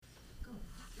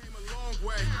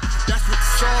That's what the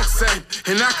song say.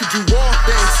 And I could do all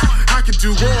things. I could do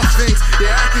all things.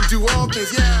 Yeah, I could do all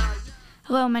things. Yeah.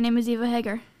 Hello, my name is Eva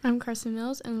Hegger. I'm Karsun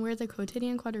Mills, and we're the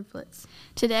Quotidian Quadruplets.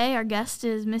 Today, our guest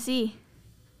is Miss E.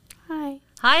 Hi.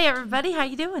 Hi, everybody. How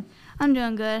you doing? I'm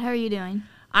doing good. How are you doing?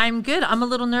 I'm good. I'm a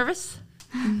little nervous,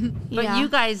 but Yeah. you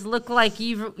guys look like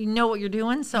you know what you're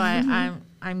doing, so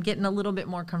I'm getting a little bit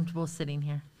more comfortable sitting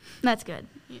here. That's good.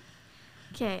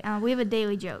 Okay, we have a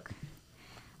daily joke.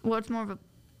 Well, it's more of a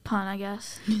pun, I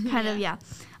guess. Kind of, yeah.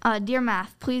 Dear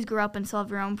Math, please grow up and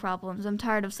solve your own problems. I'm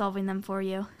tired of solving them for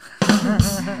you.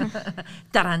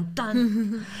 Dun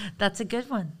dun. That's a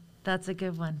good one. That's a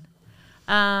good one.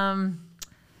 I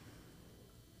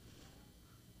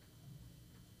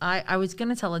was going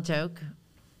to tell a joke,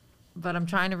 but I'm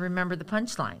trying to remember the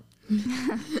punchline.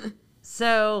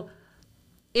 So,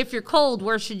 if you're cold,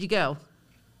 where should you go?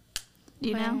 Do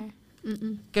you know?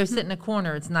 Go sit in a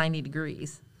corner. It's 90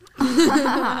 degrees.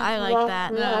 I like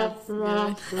that. That's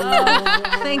good.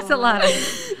 Thanks a lot.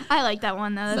 I like that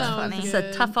one, though. That's That was funny. It's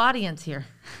a tough audience here.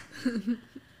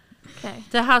 Okay.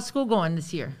 So, how's school going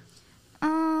this year?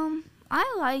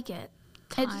 I like it.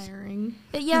 Tiring.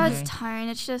 Yeah, Okay. it's tiring.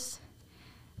 It's just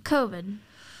COVID.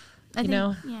 I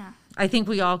think, yeah. I think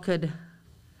we all could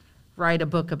write a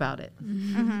book about it.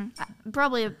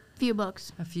 Probably a few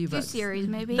books. A few A few books. series,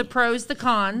 maybe. The pros, the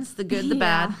cons, the good, the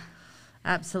Yeah. bad.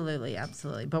 Absolutely,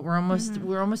 absolutely. But we're almost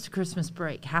to Christmas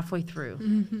break, halfway through.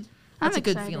 That's I'm a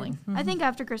good excited. feeling. I think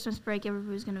after Christmas break,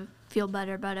 everybody's going to feel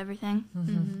better about everything.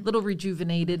 Little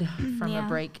rejuvenated from Yeah. a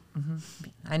break.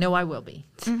 I know I will be.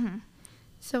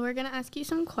 So we're going to ask you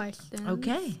some questions.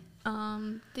 Okay.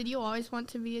 Did you always want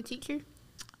to be a teacher?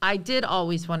 I did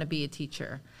always want to be a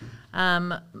teacher.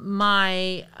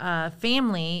 My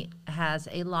family has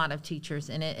a lot of teachers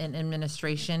in it, in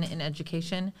administration, in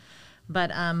education.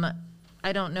 But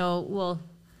I don't know, well,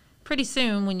 pretty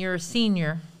soon when you're a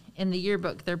senior in the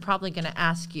yearbook, they're probably going to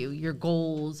ask you your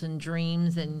goals and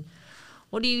dreams and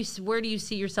where do you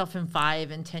see yourself in 5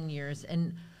 and 10 years?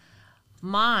 And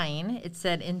mine, it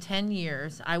said in 10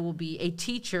 years, I will be a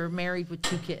teacher married with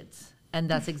 2 kids. And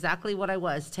that's exactly what I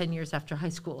was 10 years after high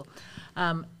school.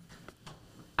 I'm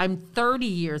 30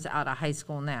 years out of high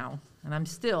school now, and I'm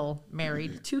still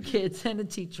married, 2 kids, and a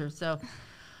teacher. So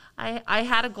I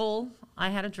had a goal, I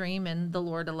had a dream, and the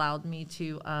Lord allowed me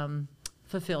to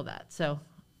fulfill that. So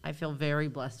I feel very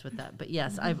blessed with that. But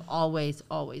yes, I've always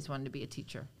wanted to be a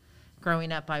teacher.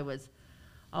 Growing up, I was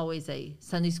always a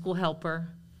Sunday school helper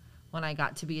when I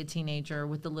got to be a teenager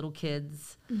with the little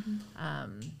kids.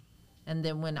 And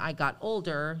then when I got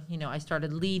older, I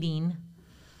started leading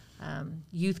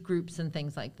youth groups and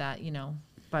things like that,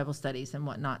 Bible studies and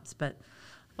whatnots. But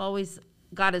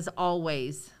God has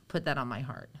always put that on my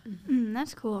heart.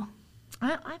 That's cool.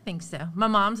 I think so. My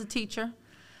mom's a teacher.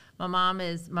 My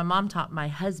mom taught my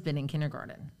husband in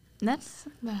kindergarten. That's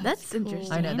That's cool.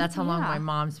 interesting. I know, that's how long Yeah. my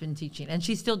mom's been teaching. And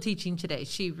she's still teaching today.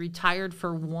 She retired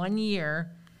for 1 year,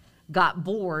 got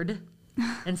bored,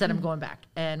 and said, I'm going back,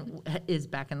 and is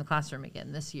back in the classroom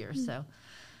again this year. So,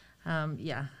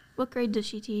 yeah. What grade does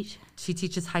she teach? She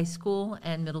teaches high school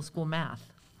and middle school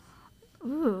math.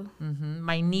 Ooh.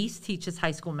 My niece teaches high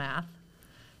school math.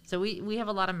 So we have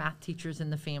a lot of math teachers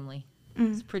in the family.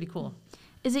 It's pretty cool.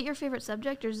 Is it your favorite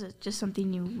subject, or is it just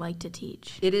something you like to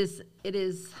teach? It is.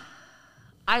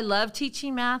 I love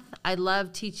teaching math. I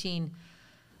love teaching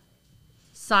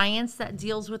science that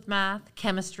deals with math,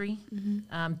 chemistry,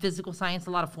 physical science,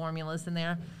 a lot of formulas in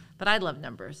there. But I love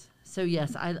numbers. So,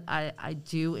 yes, I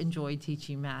do enjoy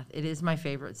teaching math. It is my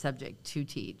favorite subject to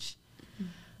teach.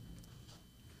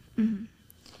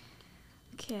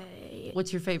 Okay.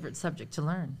 What's your favorite subject to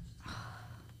learn?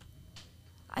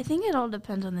 I think it all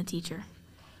depends on the teacher.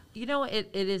 It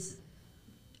is,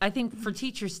 I think for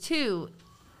teachers too,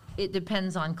 it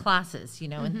depends on classes,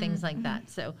 and things like that.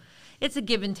 So it's a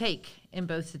give and take in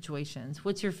both situations.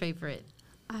 What's your favorite?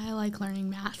 I like learning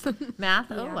math. Math?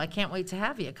 Yeah. Oh, I can't wait to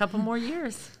have you. A couple more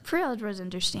years. Pre-algebra is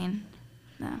interesting.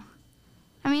 No.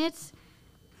 I mean,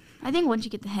 I think once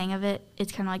you get the hang of it,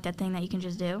 it's kind of like that thing that you can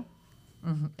just do.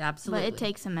 Absolutely. But it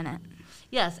takes a minute.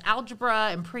 Yes, algebra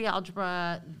and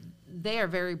pre-algebra, they are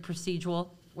very procedural,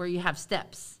 where you have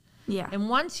steps. Yeah. And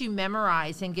once you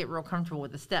memorize and get real comfortable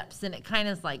with the steps, then it kind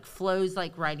of like flows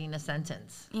like writing a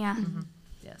sentence. Yeah.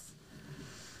 Yes,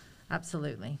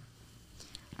 absolutely.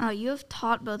 You have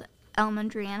taught both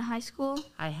elementary and high school.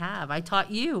 I have. I taught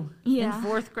you Yeah. in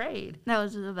 4th grade. That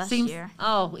was the best year.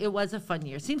 Oh, it was a fun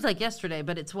year. Seems like yesterday,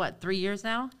 but it's what, 3 years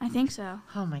now? I think so.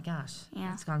 Oh my gosh.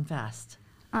 Yeah. It's gone fast.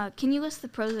 Can you list the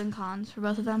pros and cons for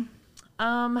both of them?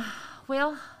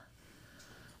 Well,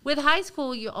 With high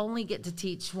school, you only get to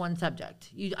teach one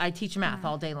subject. I teach math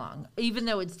all day long. Even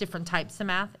though it's different types of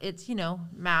math, it's,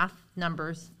 math,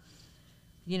 numbers.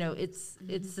 It's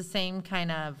the same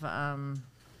kind of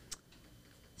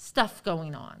stuff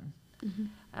going on.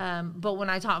 But when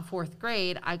I taught 4th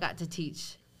grade, I got to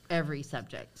teach every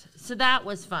subject. So that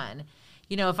was fun.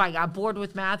 If I got bored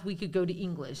with math, we could go to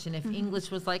English. And if English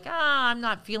was like, I'm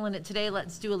not feeling it today,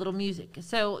 let's do a little music.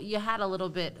 So you had a little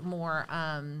bit more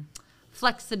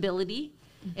flexibility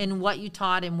in what you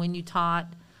taught and when you taught.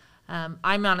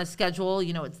 I'm on a schedule,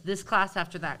 it's this class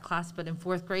after that class. But in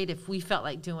 4th grade, if we felt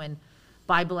like doing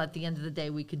Bible at the end of the day,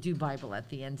 we could do Bible at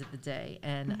the end of the day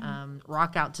and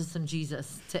rock out to some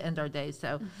Jesus to end our day.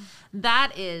 So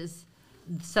that is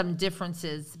some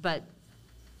differences. But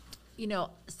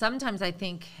sometimes I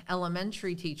think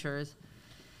elementary teachers,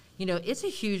 it's a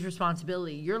huge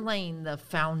responsibility. You're laying the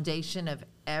foundation of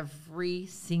every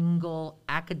single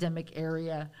academic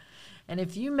area. And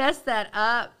if you mess that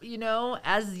up,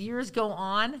 as years go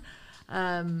on,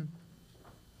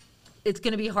 it's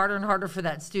going to be harder and harder for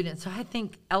that student. So I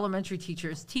think elementary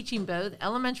teachers, teaching both,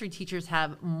 elementary teachers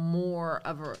have more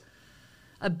of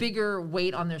a bigger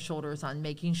weight on their shoulders on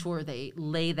making sure they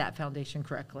lay that foundation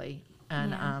correctly.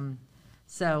 And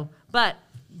but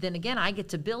then again, I get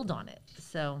to build on it.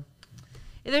 So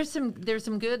there's some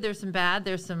good, there's some bad,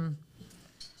 there's some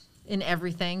in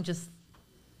everything. Just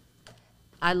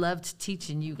I loved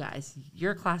teaching you guys.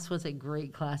 Your class was a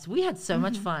great class. We had so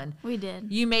much fun. We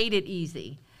did. You made it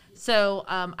easy. So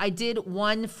I did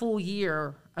 1 full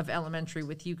year of elementary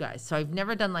with you guys. So I've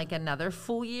never done like another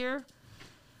full year.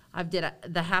 I've did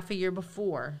the half a year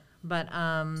before. But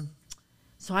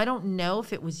so I don't know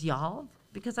if it was y'all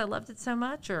because I loved it so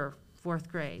much or 4th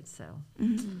grade. So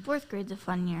 4th grade's a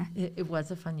fun year. it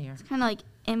was a fun year. It's kind of like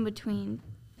in between.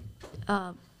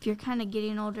 You're kind of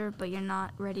getting older, but you're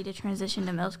not ready to transition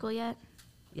to middle school yet.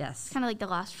 Yes. Kind of like the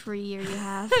last free year you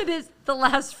have. It is the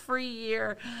last free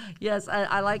year. Yes,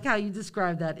 I like how you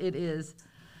describe that. It is.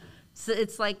 So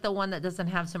it's like the one that doesn't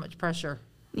have so much pressure.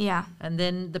 Yeah, And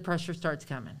then the pressure starts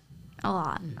coming. a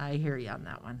lot. I hear you on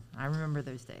that one. I remember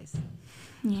those days.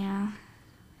 Yeah.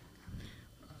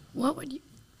 What would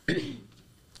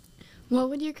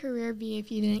your career be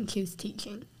if you didn't choose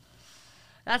teaching?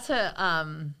 That's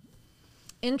a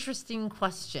interesting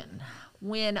question.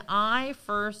 When I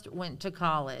first went to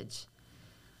college,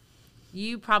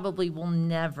 you probably will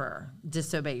never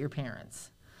disobey your parents.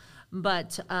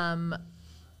 But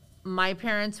my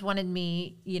parents wanted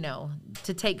me,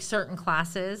 to take certain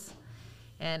classes.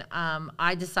 And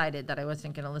I decided that I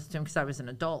wasn't going to listen to them because I was an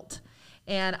adult.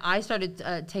 And I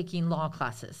started taking law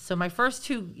classes. So my first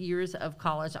 2 years of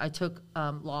college, I took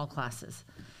law classes.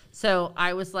 So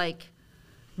I was like,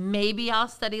 maybe I'll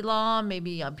study law,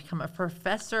 maybe I'll become a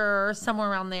professor, somewhere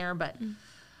around there. But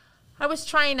I was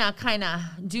trying to kind of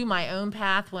do my own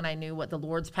path when I knew what the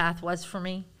Lord's path was for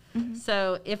me.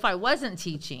 So if I wasn't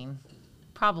teaching,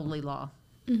 probably law.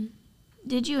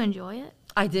 Did you enjoy it?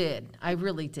 I did. I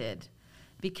really did.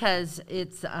 Because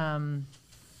it's, I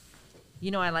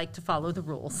like to follow the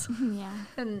rules Yeah.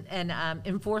 and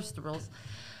enforce the rules.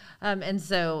 And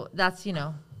so that's,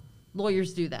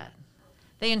 lawyers do that.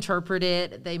 They interpret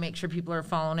it. They make sure people are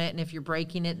following it. And if you're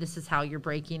breaking it, this is how you're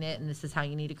breaking it. And this is how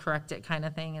you need to correct it kind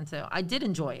of thing. And so I did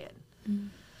enjoy it.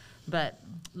 But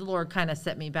the Lord kind of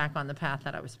set me back on the path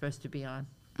that I was supposed to be on.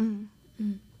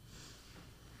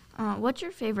 What's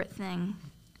your favorite thing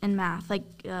in math? Like,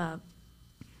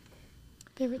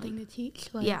 Favorite thing to teach?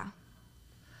 yeah.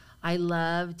 I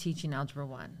love teaching Algebra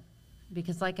 1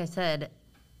 because, like I said,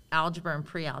 algebra and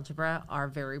pre-algebra are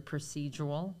very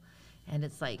procedural. And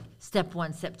it's like step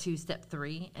 1, step 2, step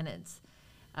 3. And it's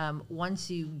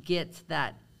once you get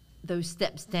those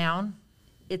steps down,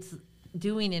 it's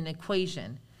doing an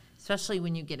equation, especially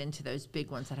when you get into those big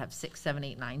ones that have 6, 7,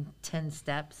 8, 9, 10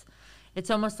 steps.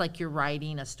 It's almost like you're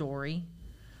writing a story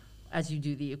as you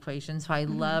do the equation. So I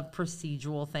love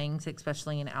procedural things,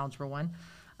 especially in Algebra 1.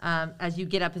 As you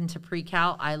get up into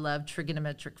pre-cal, I love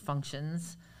trigonometric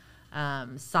functions,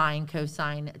 sine,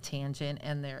 cosine, tangent,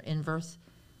 and their inverse.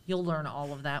 You'll learn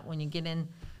all of that when you get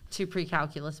into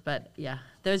pre-calculus. But, yeah,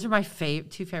 those are my 2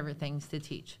 favorite things to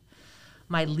teach.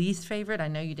 My least favorite, I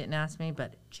know you didn't ask me,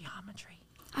 but geometry.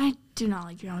 I do not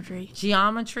like geometry.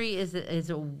 Geometry is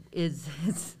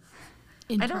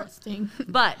Interesting.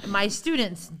 but my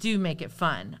students do make it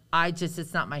fun.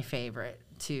 It's not my favorite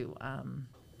to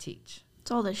teach. It's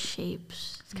all the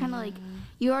shapes. It's kind of like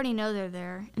you already know they're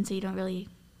there, and so you don't really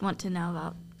want to know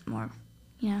about more.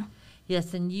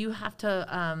 Yes, and you have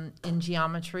to, in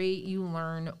geometry, you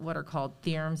learn what are called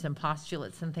theorems and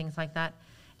postulates and things like that.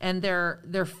 and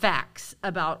they're facts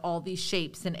about all these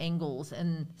shapes and angles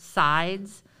and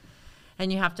sides,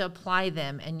 and you have to apply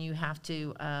them, and you have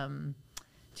to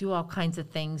do all kinds of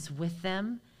things with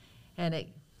them, and it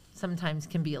sometimes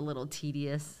can be a little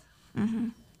tedious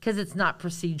because it's not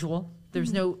procedural.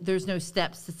 There's no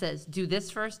steps that says do this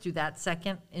first, do that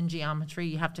second. In geometry,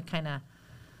 you have to kind of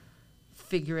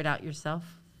figure it out yourself.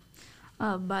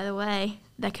 By the way,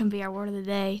 that can be our word of the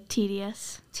day,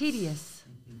 tedious. Tedious.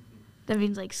 That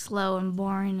means like slow and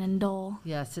boring and dull.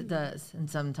 Yes, it does. And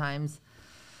sometimes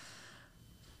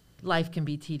life can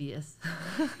be tedious.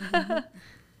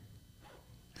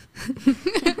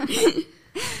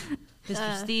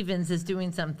 Mr. Stevens is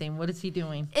doing something. What is he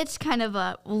doing? It's kind of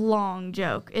a long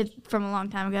joke. It's from a long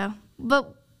time ago.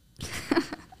 But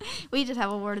we just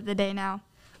have a word of the day now.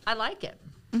 I like it.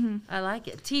 I like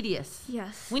it. Tedious.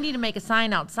 Yes. We need to make a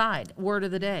sign outside. Word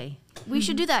of the day. We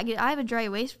should do that. I have a dry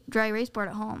erase board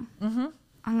at home.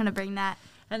 I'm going to bring that.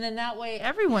 And then that way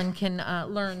everyone can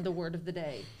learn the word of the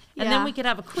day. And Yeah. then we could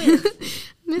have a quiz.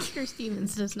 Mr.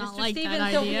 Stevens does not Mr. like Stevens,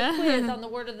 that there'll be a idea. quiz on the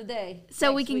word of the day.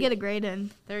 So we next can week. get a grade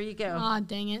in. There you go. Aw,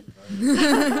 dang it.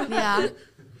 Yeah.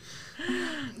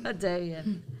 A day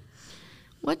in.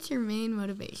 What's your main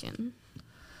motivation?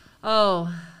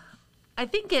 Oh, I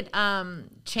think it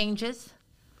changes.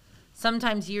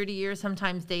 Sometimes year to year,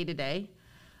 sometimes day to day,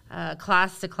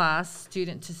 class to class,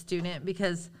 student to student,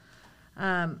 because,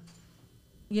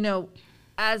 you know,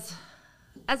 as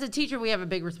a teacher, we have a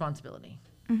big responsibility.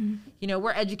 You know,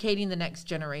 we're educating the next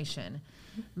generation.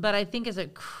 But I think as a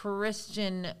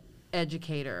Christian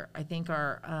educator, I think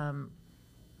our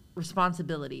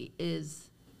responsibility is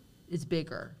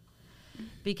bigger,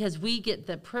 because we get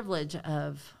the privilege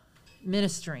of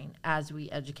ministering as we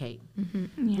educate.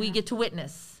 We get to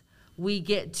witness. We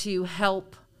get to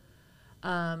help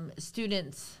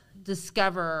students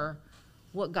discover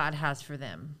what God has for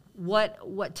them,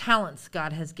 what talents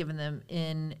God has given them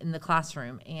in the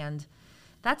classroom, and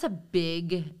that's a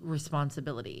big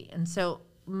responsibility. And so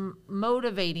my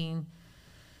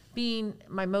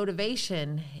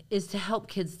motivation is to help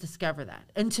kids discover that,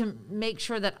 and to make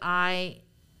sure that I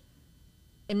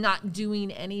am not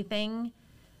doing anything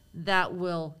that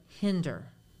will hinder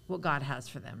what God has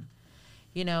for them.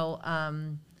 You know,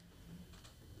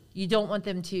 you don't want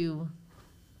them to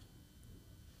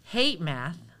hate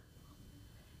math,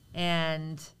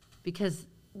 and because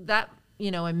that,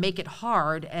 you know, and make it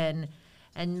hard and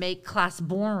make class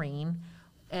boring.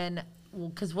 And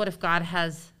because what if God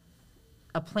has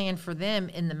a plan for them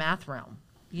in the math realm?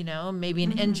 You know, maybe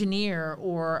an engineer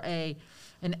or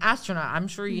an astronaut. I'm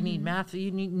sure you need math.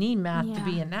 You need math to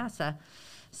be in NASA.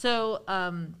 So,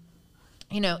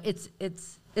 you know, it's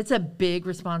a big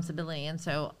responsibility. And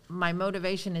so my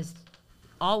motivation has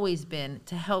always been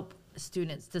to help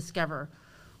students discover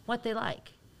what they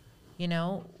like. You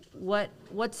know,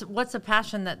 what's a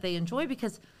passion that they enjoy,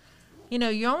 because, you know,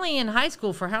 you're only in high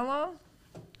school for how long?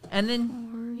 And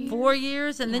then 4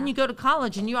 years, and then you go to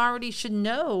college, and you already should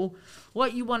know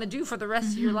what you want to do for the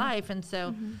rest of your life. And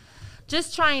so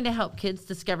just trying to help kids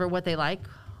discover what they like,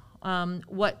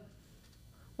 what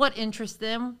interests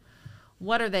them,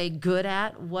 what are they good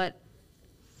at,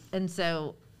 and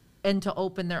to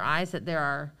open their eyes that there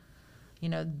are, you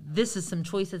know, this is some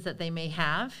choices that they may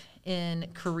have in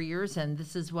careers, and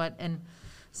this is what, and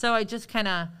so I just kind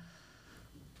of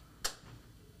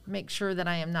make sure that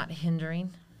I am not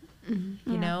hindering,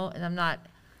 you know, and I'm not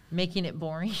making it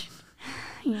boring.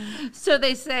 So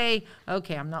they say,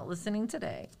 okay, I'm not listening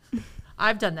today.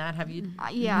 I've done that. Have you?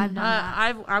 Yeah, I've done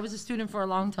that. I was a student for a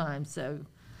long time, so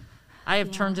I have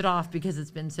turned it off because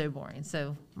it's been so boring.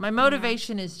 So my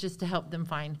motivation is just to help them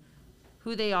find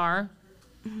who they are,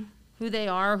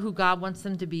 who God wants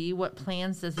them to be, what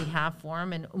plans does He have for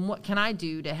them, and what can I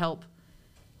do to help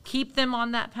keep them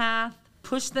on that path,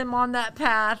 push them on that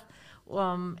path,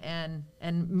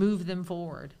 and move them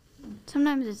forward.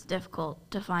 Sometimes it's difficult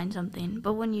to find something,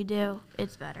 but when you do,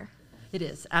 it's better. It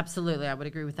is, absolutely. I would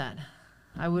agree with that.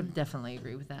 I would definitely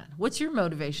agree with that. What's your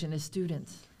motivation as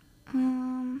students?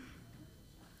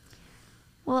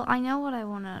 Well, I know what I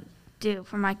want to do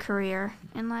for my career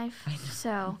in life.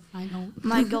 So I don't.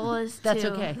 my goal is That's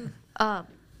to okay.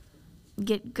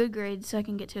 Get good grades so I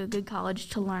can get to a good college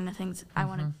to learn the things I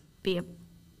want to be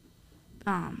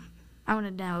I want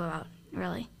to know about,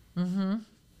 really.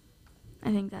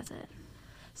 I think that's it.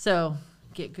 So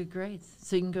get good grades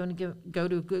so you can go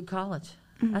to a good college.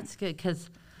 That's good, because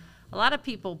a lot of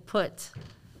people put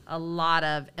a lot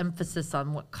of emphasis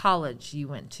on what college you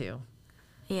went to.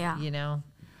 Yeah. You know,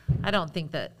 I don't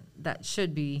think that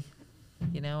should be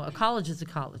You know, a college is a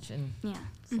college, and Yeah.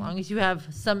 as long as you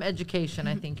have some education,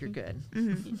 I think you're good.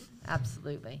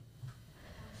 Absolutely.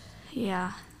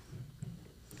 Yeah.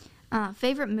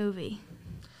 Favorite movie?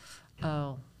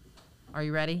 Oh, are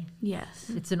you ready? Yes.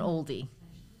 It's an oldie.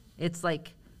 It's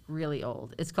like really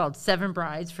old. It's called Seven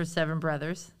Brides for Seven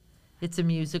Brothers. It's a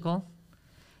musical.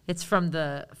 It's from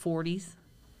the 40s.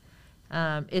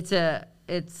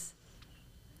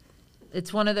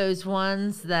 It's one of those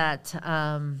ones that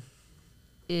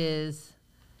is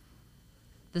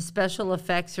the special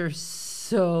effects are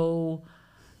so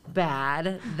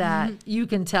bad that you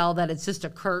can tell that it's just a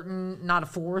curtain, not a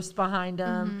forest behind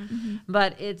them.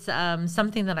 But it's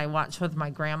something that I watched with my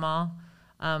grandma.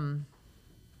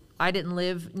 I didn't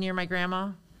live near my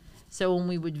grandma, so when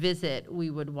we would visit, we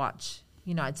would watch.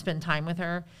 You know, I'd spend time with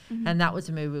her, and that was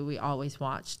a movie we always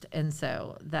watched. And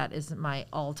so that is my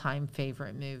all-time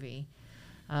favorite movie.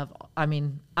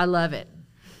 I love it.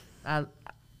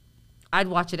 I'd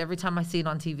watch it every time I see it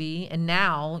on TV. And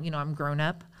now, you know, I'm grown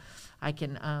up. I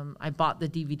bought the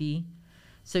DVD.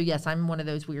 So, yes, I'm one of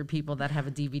those weird people that have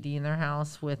a DVD in their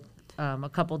house with a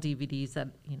couple DVDs that,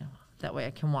 you know, that way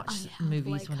I can watch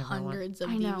movies whenever I want. Hundreds of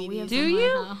I know, DVDs. we have- Do in my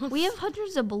you? house. We have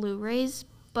hundreds of Blu-rays,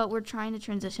 but we're trying to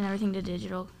transition everything to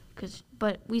digital.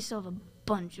 But we still have a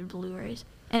bunch of Blu-rays,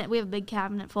 and we have a big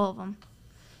cabinet full of them.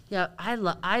 Yeah, I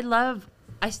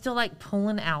still like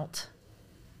pulling out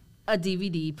a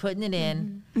DVD, putting it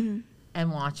in,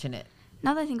 and watching it.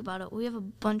 Now that I think about it, we have a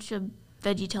bunch of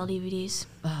VeggieTale DVDs.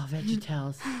 Oh,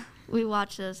 VeggieTales. We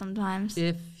watch those sometimes.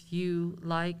 If you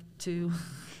like to.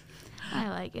 I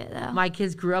like it, though. My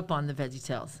kids grew up on the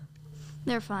VeggieTales.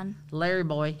 They're fun. Larry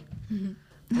Boy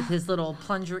with his little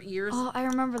plunger ears. Oh, I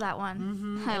remember that one. I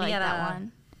And he like had that a-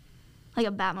 one. Like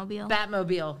a Batmobile.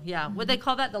 Batmobile, yeah. Would they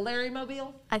call that the Larry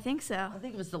Mobile? I think so. I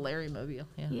think it was the Larry Mobile,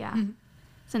 yeah. Yeah.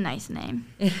 It's a nice name.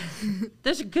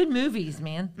 Those are good movies,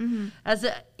 man. I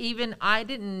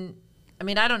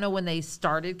don't know when they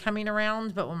started coming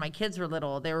around, but when my kids were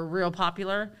little, they were real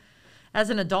popular. As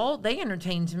an adult, they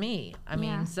entertained me.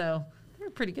 Yeah. So they were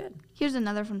pretty good. Here's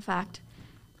another fun fact.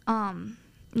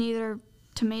 Neither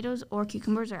tomatoes or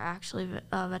cucumbers are actually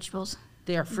vegetables.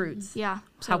 They are fruits. Yeah.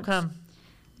 How it's- come?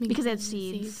 Because they have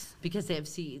seeds. Because they have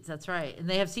seeds, that's right. And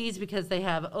they have seeds because they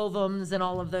have ovums and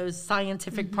all of those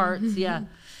scientific parts, yeah.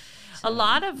 A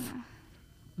lot of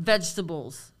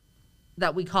vegetables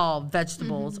that we call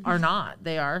vegetables are not.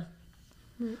 They are.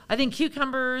 I think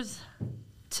cucumbers,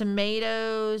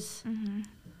 tomatoes, if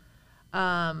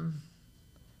I'm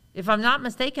not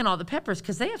mistaken, all the peppers,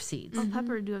 because they have seeds. Oh,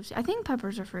 pepper do have seeds. I think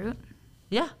peppers are fruit.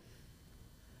 Yeah.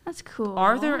 That's cool.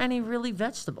 Are there any really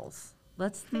vegetables?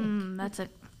 Let's think.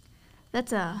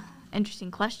 That's a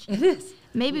interesting question. It is.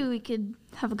 Maybe we could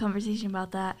have a conversation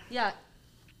about that. Yeah.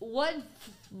 What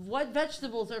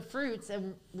vegetables are fruits,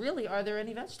 and really, are there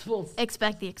any vegetables?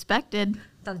 Expect the expected.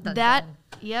 Dun, dun, That,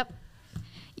 dun. yep.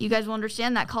 You guys will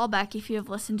understand that callback if you have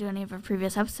listened to any of our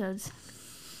previous episodes.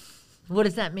 What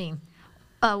does that mean?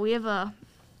 We have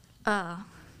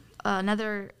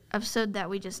another episode that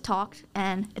we just talked,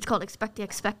 and it's called Expect the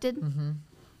Expected.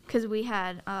 Because we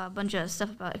had a bunch of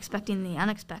stuff about expecting the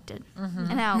unexpected.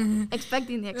 And how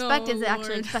expecting the expected is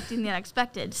actually Lord. expecting the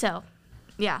unexpected. So,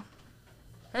 yeah.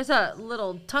 There's a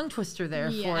little tongue twister there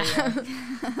for you.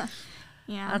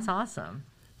 Yeah. That's awesome.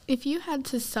 If you had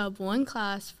to sub one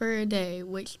class for a day,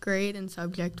 which grade and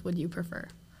subject would you prefer?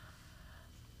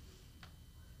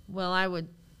 Well, I would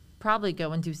probably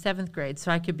go and do 7th grade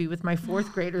so I could be with my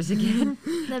 4th graders again.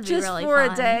 That'd be just really for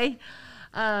fun. a day.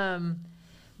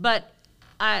 But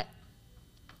I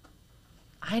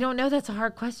don't know. That's a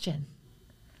hard question.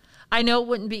 I know it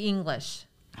wouldn't be English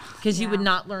because you would Yeah.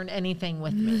 not learn anything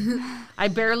with me. I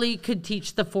barely could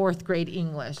teach the 4th grade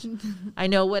English. I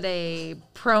know what a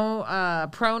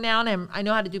pronoun, and I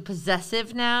know how to do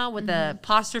possessive now with the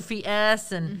apostrophe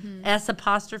S and S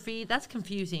apostrophe. That's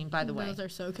confusing, by the way. Those are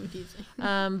so confusing.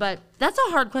 But that's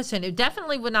a hard question. It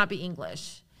definitely would not be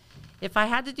English. If I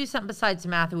had to do something besides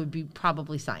math, it would be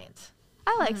probably science.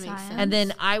 I like That makes science. sense. And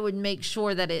then I would make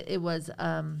sure that it was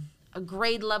a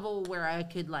grade level where I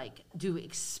could like do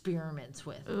experiments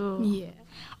with, Ooh. Yeah.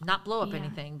 not blow up Yeah.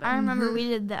 anything. But I remember we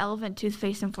did the elephant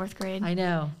toothpaste in 4th grade. I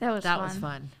know That was was fun.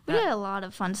 fun. We That- did a lot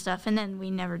of fun stuff, and then we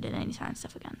never did any science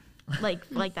stuff again.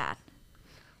 Like that.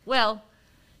 well,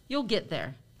 you'll get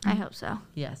there. I hope so.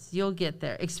 Yes, you'll get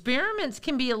there. Experiments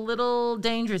can be a little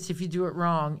dangerous if you do it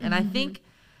wrong, and I think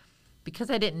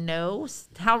because I didn't know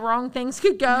how wrong things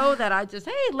could go, that I just,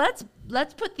 hey, let's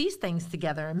put these things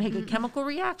together and make a chemical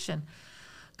reaction.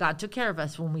 God took care of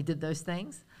us when we did those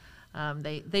things.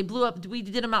 They blew up. We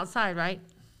did them outside, right?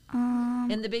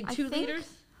 In the big I 2 think- liters.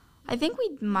 I think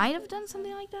we might have done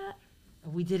something like that.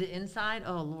 We did it inside?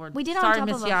 Oh, Lord. We did Sorry, on top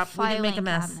Miss of a Yap. We didn't make a filing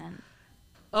mess. cabinet.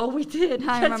 Oh, we did.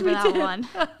 I Yes, remember we that did. one.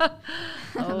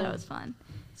 Oh. That was fun.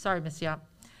 Sorry, Miss Yap.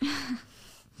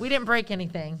 We didn't break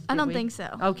anything. I did don't we? think so.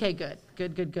 Okay, good.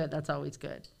 Good. That's always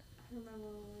good. I remember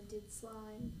when we did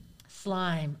slime.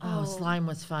 Slime. Oh, Oh. slime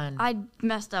was fun. I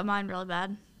messed up mine really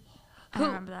bad. I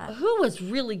remember that. Who was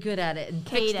really good at it and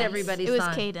fixed Cadence. everybody's It was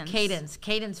slime? Cadence.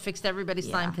 Cadence fixed everybody's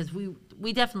slime Yeah. because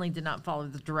we definitely did not follow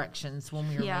the directions when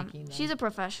we were Yeah, making them. she's a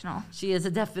professional. She is a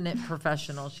definite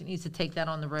professional. She needs to take that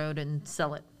on the road and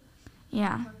sell it.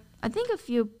 Yeah, I think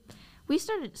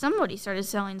somebody started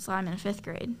selling slime in 5th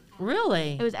grade.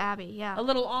 Really? It was Abby. Yeah. A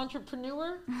little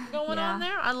entrepreneur going Yeah. on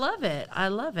there? I love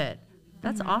it.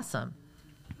 That's awesome.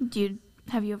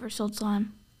 Have you ever sold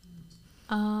slime?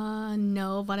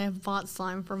 No, but I've bought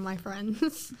slime from my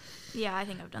friends. Yeah, I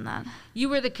think I've done that. You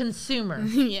were the consumer.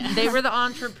 Yeah. They were the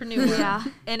entrepreneur. Yeah.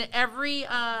 In every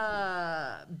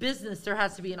business, there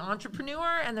has to be an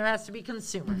entrepreneur and there has to be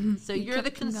consumer. So you're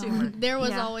the consumer. There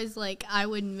was Yeah. always like I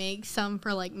would make some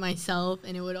for like myself,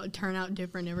 and it would turn out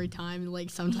different every time. Like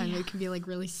sometimes it could be like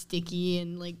really sticky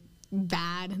and like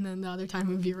bad, and then the other time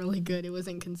it would be really good. It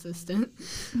wasn't consistent.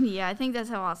 Yeah, I think that's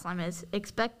how all slime is.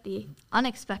 Expect the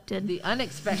unexpected. The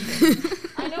unexpected.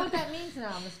 I know what that means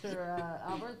now, Mr.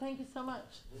 Albert. Thank you so much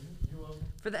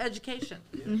for the education.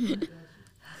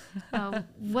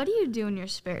 What do you do in your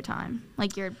spare time?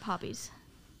 Like your hobbies?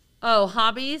 Oh,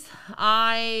 hobbies.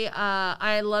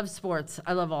 I love sports.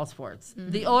 I love all sports.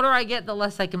 The older I get, the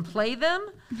less I can play them.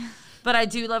 But I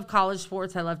do love college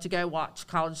sports. I love to go watch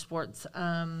college sports,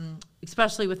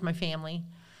 especially with my family.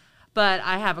 But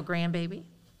I have a grandbaby,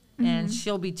 and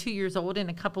she'll be 2 years old in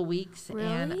a couple weeks. Really?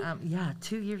 And yeah,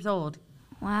 2 years old.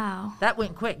 Wow. That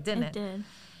went quick, didn't It did.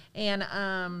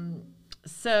 And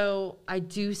so I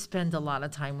do spend a lot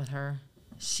of time with her.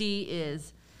 She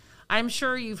is, I'm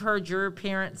sure you've heard your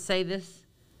parents say this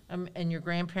and your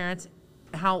grandparents,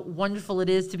 how wonderful it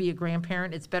is to be a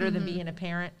grandparent. It's better than being a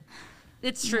parent.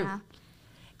 It's true. Yeah.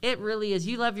 It really is.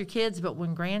 You love your kids, but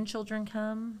when grandchildren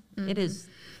come, it is,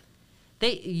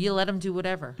 you let them do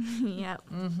whatever. Yep.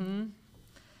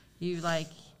 You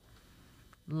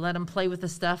let them play with the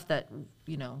stuff that,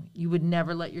 you would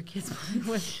never let your kids play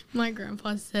with. My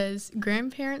grandpa says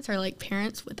grandparents are like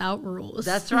parents without rules.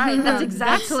 That's right. That's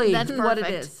exactly that's what it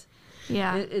perfect. is.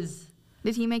 Yeah. It is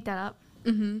Did he make that up?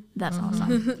 That's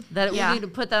awesome. that Yeah. we need to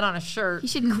put that on a shirt. You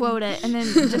should quote it and then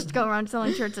just go around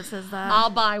selling shirts that says that. I'll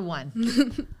buy one.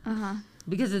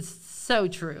 Because it's so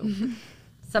true.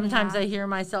 Sometimes Yeah. I hear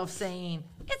myself saying,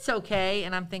 it's okay.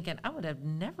 And I'm thinking, I would have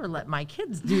never let my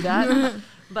kids do that.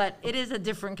 But it is a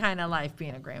different kind of life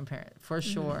being a grandparent, for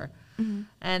sure.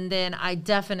 And then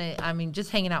just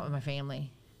hanging out with my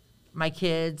family, my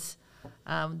kids.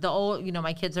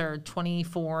 My kids are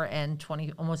 24 and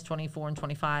almost 24 and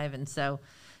 25. And so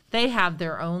they have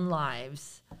their own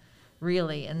lives,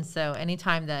 really. And so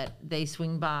anytime that they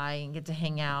swing by and get to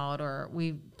hang out, or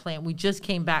we just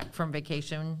came back from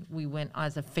vacation. We went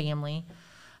as a family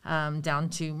down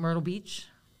to Myrtle Beach.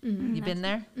 You been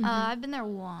there? I've been there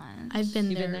once. I've been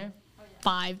You there, been there?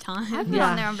 5 times. I've been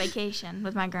Yeah. on there on vacation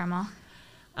with my grandma.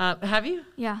 Have you?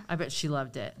 Yeah. I bet she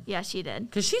loved it. Yeah, she did.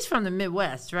 Because she's from the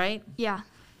Midwest, right? Yeah.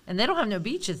 And they don't have no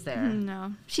beaches there.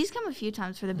 No. She's come a few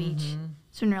times for the beach.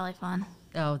 It's been really fun.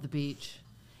 Oh, the beach.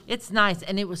 It's nice.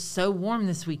 And it was so warm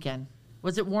this weekend.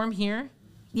 Was it warm here?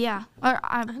 Yeah. Or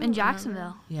in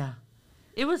Jacksonville. Yeah.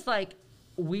 It was like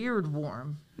weird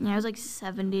warm. Yeah, it was like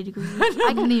 70 degrees.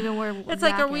 I couldn't even wear a It's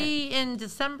like, are jacket. we in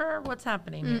December? What's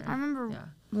happening here? I remember Yeah.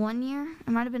 one year, it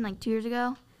might have been like 2 years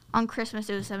ago, on Christmas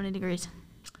it was 70 degrees.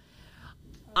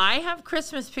 I have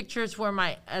Christmas pictures where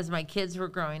as my kids were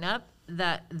growing up,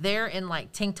 that they're in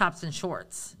like tank tops and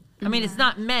shorts. I mean, it's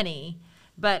not many,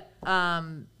 but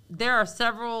there are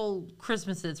several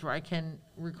Christmases where I can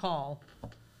recall.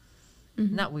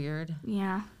 Not weird.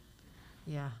 Yeah.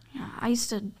 Yeah. Yeah. I used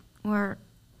to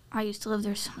live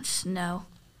there, so much snow.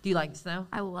 Do you like snow?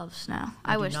 I love snow.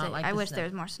 I I do wish not like the there snow.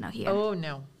 was more snow here. Oh,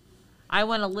 no. I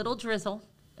want a little drizzle,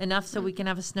 enough so we can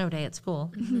have a snow day at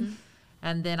school.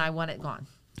 And then I want it gone.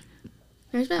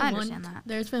 There's been I understand that.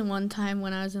 There's been one time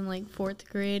when I was in like 4th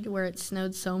grade where it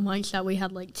snowed so much that we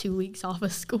had like 2 weeks off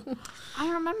of school.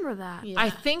 I remember that. Yeah. I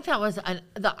think that was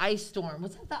the ice storm.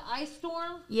 Was that the ice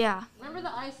storm? Yeah. Remember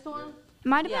the ice storm? It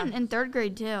might have Yeah. been in 3rd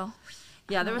grade too.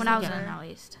 Yeah, there was when I was in yeah. it at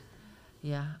least.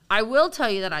 Yeah. I will tell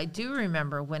you that I do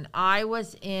remember when I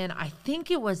was in, I think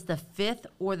it was the 5th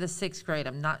or the 6th grade.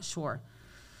 I'm not sure.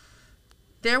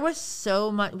 There was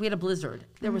so much, we had a blizzard.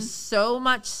 There was so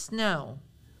much snow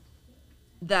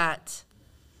that,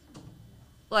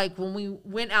 like, when we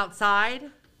went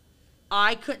outside,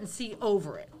 I couldn't see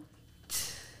over it.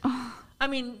 I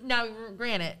mean, now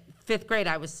granted, 5th grade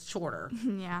I was shorter.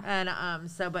 Yeah. And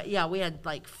but yeah, we had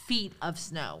like feet of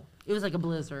snow. It was like a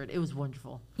blizzard. It was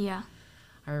wonderful. Yeah.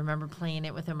 I remember playing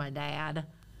it with my dad.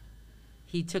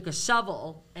 He took a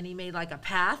shovel and he made like a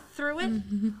path through it,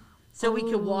 so we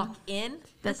could walk in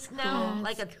the snow cool.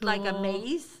 like That's a cool.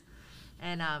 maze.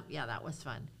 And yeah, that was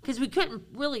fun because we couldn't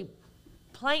really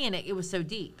play in it. It was so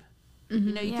deep. You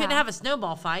know, you couldn't Yeah. have a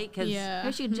snowball fight because I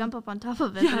wish you could jump up on top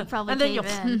of it. That'd probably and then cave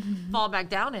you'll in. fall back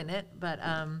down in it. But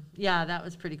yeah, that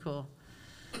was pretty cool.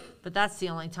 But that's the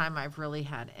only time I've really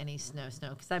had any snow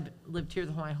because I've lived here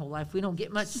my whole life. We don't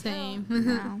get much snow. Same.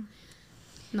 No.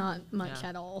 Not much Yeah.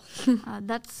 at all.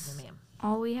 That's Oh, man.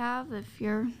 all we have. If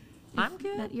you're, I'm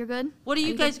good. you're good. What are you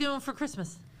you guys doing for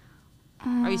Christmas?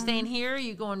 Are you staying here? Are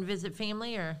you going to visit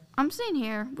family or? I'm staying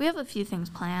here. We have a few things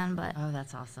planned, but Oh,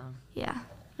 that's awesome. yeah.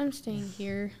 I'm staying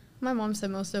here. My mom said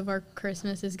most of our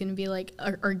Christmas is going to be like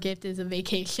our gift is a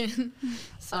vacation.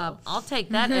 So I'll take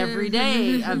that every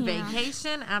day. A Yeah.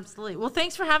 vacation, absolutely. Well,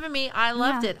 thanks for having me. I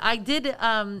loved Yeah. it. I did.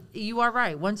 You are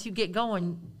right. Once you get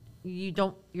going,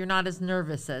 you're not as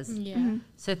nervous as. yeah.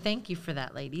 So thank you for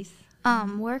that, ladies.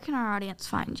 Where can our audience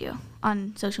find you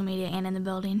on social media and in the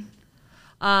building?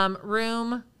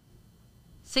 Room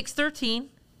 613,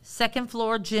 2nd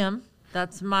floor gym.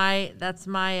 That's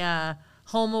my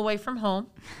home away from home.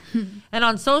 And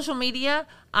on social media,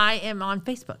 I am on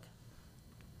Facebook.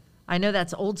 I know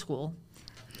that's old school,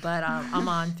 but I'm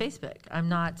on Facebook.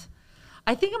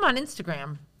 I think I'm on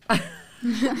Instagram.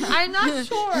 I'm not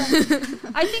sure.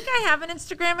 I think I have an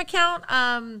Instagram account,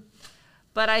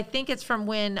 but I think it's from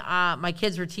when my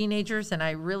kids were teenagers and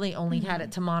I really only had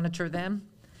it to monitor them.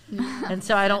 And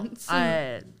so I don't,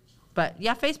 but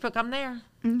yeah, Facebook, I'm there.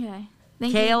 Okay.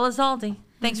 Thank you. Kale Izaldi.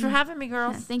 Thanks for having me,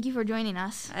 girls. Thank you for joining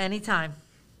us. Anytime.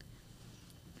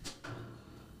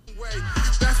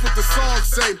 That's what the song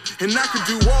say. And I can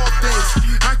do all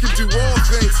things. I can do all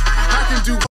things. I can do